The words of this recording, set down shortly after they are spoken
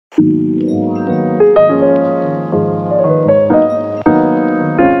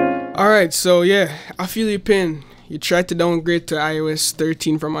Alright, so yeah, I feel your pain. You tried to downgrade to iOS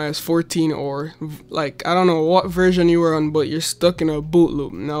 13 from iOS 14, or like I don't know what version you were on, but you're stuck in a boot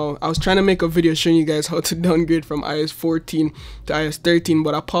loop. Now, I was trying to make a video showing you guys how to downgrade from iOS 14 to iOS 13,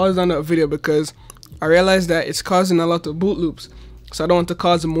 but I paused on that video because I realized that it's causing a lot of boot loops. So I don't want to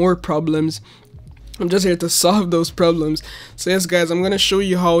cause more problems. I'm just here to solve those problems. So yes guys, I'm going to show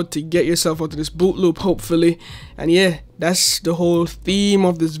you how to get yourself out of this boot loop, hopefully. And yeah, that's the whole theme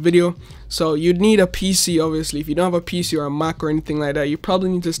of this video. So you'd need a PC, obviously. If you don't have a PC or a Mac or anything like that, you probably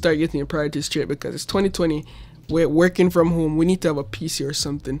need to start getting your priorities straight, because it's 2020. We're working from home. We need to have a PC or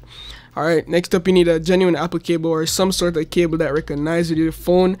something. Alright, next up, you need a genuine Apple cable or some sort of cable that recognizes your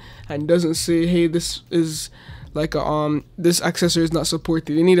phone and doesn't say, hey, this is like a this accessory is not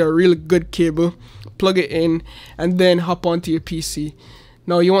supported. You need a really good cable, plug it in, and then hop onto your PC.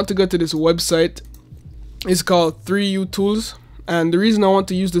 Now you want to go to this website. It's called 3U Tools, and the reason I want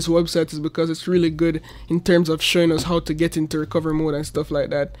to use this website is because it's really good in terms of showing us how to get into recovery mode and stuff like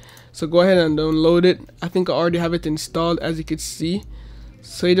that. So go ahead and download it. I think I already have it installed, as you can see.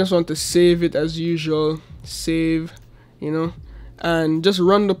 So you just want to save it as usual, save, and just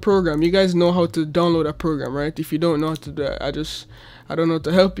run the program. You guys know how to download a program, right? If you don't know how to do that, I don't know how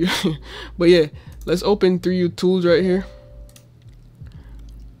to help you. But yeah, let's open 3U Tools right here.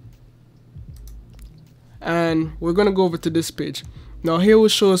 And we're gonna go over to this page. Now here will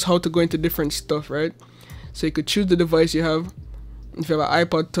show us how to go into different stuff, right? So you could choose the device you have. If you have an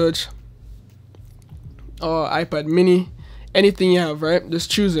iPod Touch or iPad Mini, anything you have, right?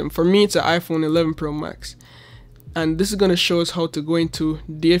 Just choose them. For me, it's an iPhone 11 Pro Max. And this is going to show us how to go into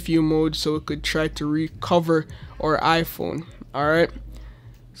DFU mode so we could try to recover our iPhone. Alright,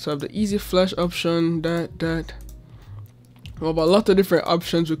 so I have the easy flash option, that we have a lot of different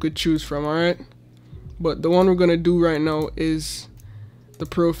options we could choose from. Alright, but the one we're going to do right now is the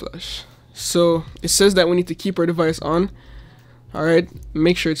Pro Flash. So it says that we need to keep our device on. Alright,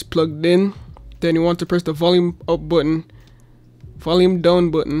 make sure it's plugged in. Then you want to press the volume up button, volume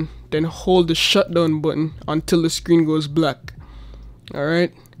down button, then hold the shutdown button until the screen goes black.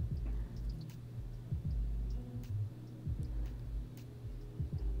 Alright.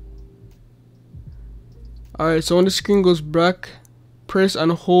 Alright, so when the screen goes black, press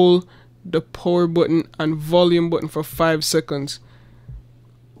and hold the power button and volume button for 5 seconds.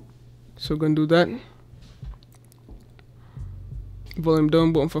 So we're gonna do that. Volume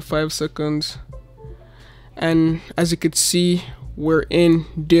down button for 5 seconds. And as you could see, we're in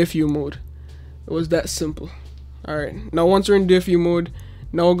DFU mode. It was that simple. Alright, now once we're in DFU mode,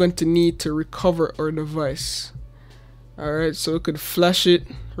 now we're going to need to recover our device. Alright, so we could flash it,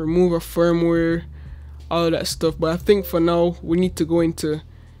 remove our firmware, all of that stuff. But I think for now, we need to go into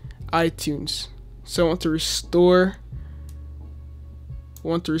iTunes. So I want to restore.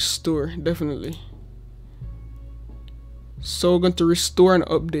 Definitely. So we're going to restore and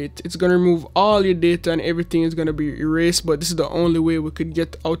update. It's going to remove all your data and everything is going to be erased, but this is the only way we could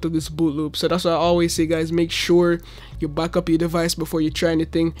get out of this boot loop. So that's why I always say, guys, make sure you back up your device before you try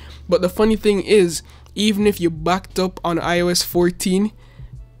anything. But the funny thing is, even if you backed up on iOS 14,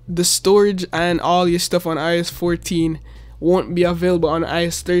 the storage and all your stuff on iOS 14 won't be available on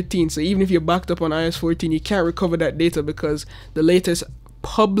iOS 13. So even if you backed up on iOS 14, you can't recover that data because the latest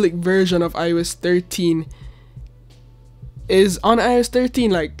public version of iOS 13 is on iOS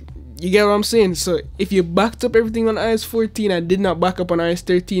 13. Like, you get what I'm saying? So if you backed up everything on iOS 14 and did not back up on iOS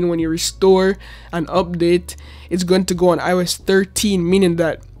 13, when you restore and update, it's going to go on iOS 13, meaning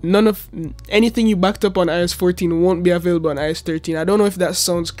that none of anything you backed up on iOS 14 won't be available on iOS 13. I don't know if that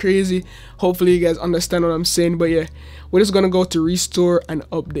sounds crazy. Hopefully you guys understand what I'm saying. But yeah, we're just gonna go to restore and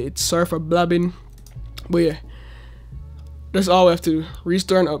update. Sorry for blabbing, but yeah, that's all we have to do.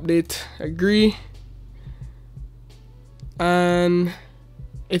 Restore and update. Agree. And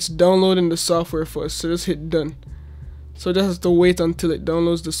it's downloading the software for us, so just hit done. So just have to wait until it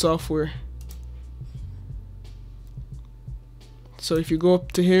downloads the software. So if you go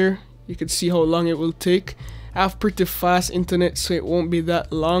up to here, you can see how long it will take. I have pretty fast internet, so it won't be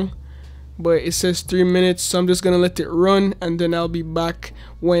that long, but it says 3 minutes, so I'm just gonna let it run and then I'll be back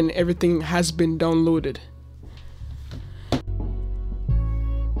when everything has been downloaded.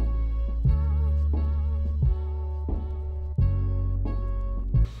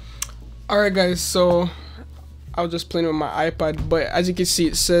 Alright guys, so I was just playing with my iPad, but as you can see,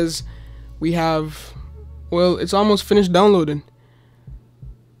 it says we have, well, it's almost finished downloading.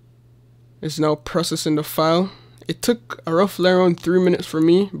 It's now processing the file. It took roughly around 3 minutes for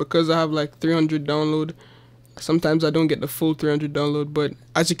me because I have like 300 download Sometimes I don't get the full 300 download, but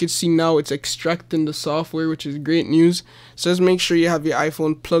as you can see now, it's extracting the software, which is great news. So just make sure you have your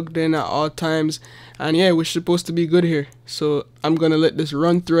iPhone plugged in at all times. And yeah, we're supposed to be good here. So I'm gonna let this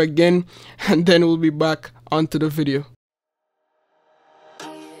run through again, and then we'll be back onto the video.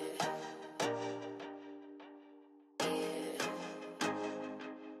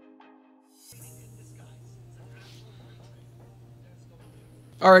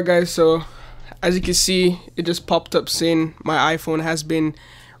 Alright guys, so as you can see, it just popped up saying my iPhone has been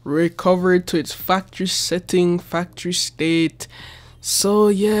recovered to its factory setting, factory state. So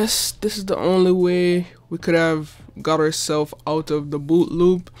yes, this is the only way we could have got ourselves out of the boot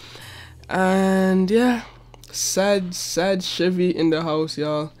loop. And yeah, sad Chevy in the house,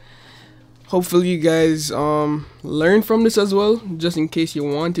 y'all. Hopefully you guys learn from this as well, just in case you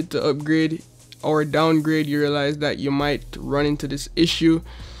wanted to upgrade or downgrade, you realize that you might run into this issue.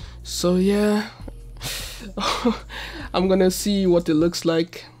 So yeah, I'm gonna see what it looks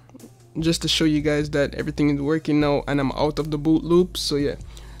like just to show you guys that everything is working now and I'm out of the boot loop. So yeah,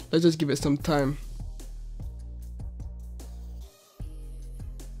 let's just give it some time.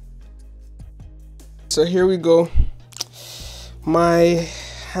 So here we go, my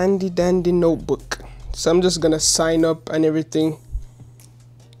handy dandy notebook. So I'm just gonna sign up and everything,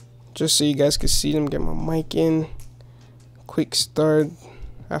 just so you guys can see them. Get my mic in, quick start.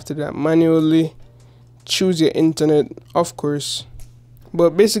 After that, manually choose your internet, of course.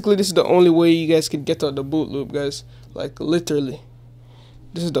 But basically this is the only way you guys can get out the boot loop, guys. Like literally,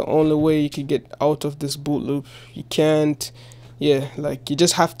 this is the only way you can get out of this boot loop. You can't, yeah, like you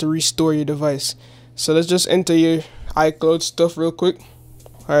just have to restore your device. So let's just enter your iCloud stuff real quick.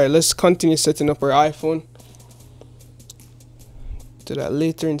 Alright, let's continue setting up our iPhone. Do that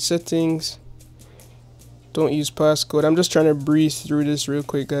later in settings. Don't use passcode. I'm just trying to breeze through this real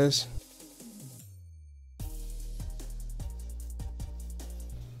quick, guys.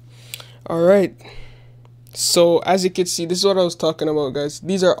 Alright, so as you can see, this is what I was talking about, guys.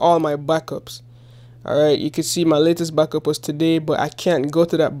 These are all my backups. Alright, you can see my latest backup was today, but I can't go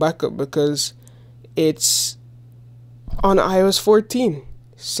to that backup because it's on iOS 14.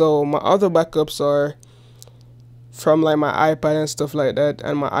 So my other backups are from like my iPad and stuff like that,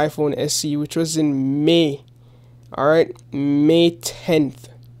 and my iPhone SE, which was in May. Alright, May 10th.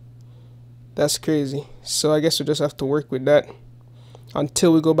 That's crazy. So I guess we just have to work with that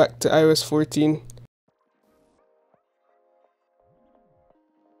until we go back to iOS 14.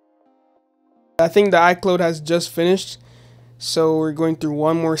 I think the iCloud has just finished, so we're going through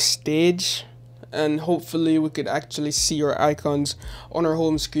one more stage, and hopefully we could actually see our icons on our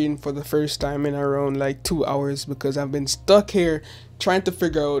home screen for the first time in around like 2 hours, because I've been stuck here trying to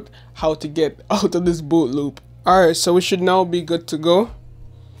figure out how to get out of this boot loop. Alright, so we should now be good to go.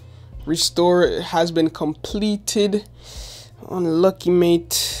 Restore has been completed. Unlucky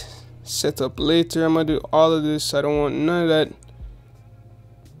mate, set up later. I'm gonna do all of this. I don't want none of that.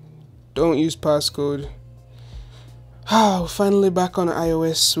 Don't use passcode. Finally back on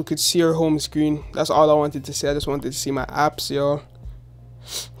iOS. We could see our home screen. That's all I wanted to see. I just wanted to see my apps, y'all.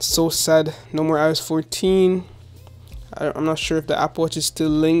 So sad. No more iOS 14. I'm not sure if the Apple Watch is still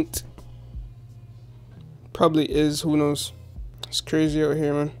linked. Probably is. Who knows? It's crazy out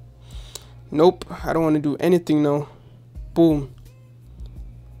here, man. Nope. I don't want to do anything now. Boom.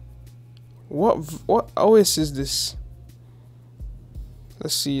 What OS is this?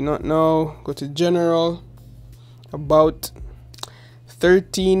 Let's see. Not now. Go to general. About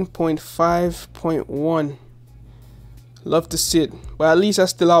 13.5.1. Love to see it, but at least I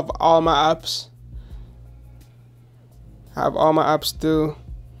still have all my apps. I have all my apps still.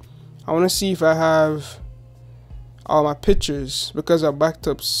 I want to see if I have all my pictures, because I backed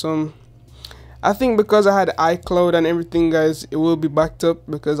up some. I think because I had iCloud and everything, guys, it will be backed up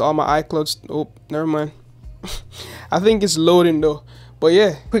because all my iClouds. Oh, never mind. I think it's loading though. But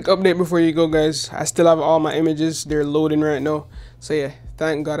yeah, quick update before you go, guys. I still have all my images. They're loading right now. So yeah,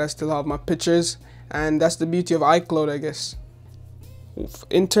 thank God I still have my pictures. And that's the beauty of iCloud, I guess.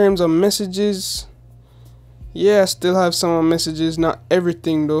 In terms of messages, yeah, I still have some of my messages. Not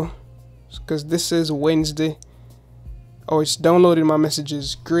everything though, because this is Wednesday. Oh, it's downloading my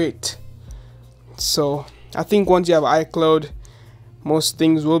messages. Great. So I think once you have iCloud, most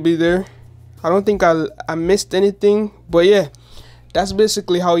things will be there. I don't think I missed anything, but yeah, that's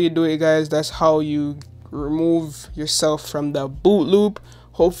basically how you do it, guys. That's how you remove yourself from the boot loop.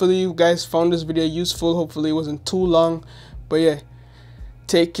 Hopefully you guys found this video useful. Hopefully it wasn't too long. But yeah,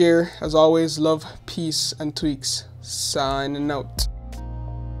 take care. As always, love, peace, and tweaks. Signing out.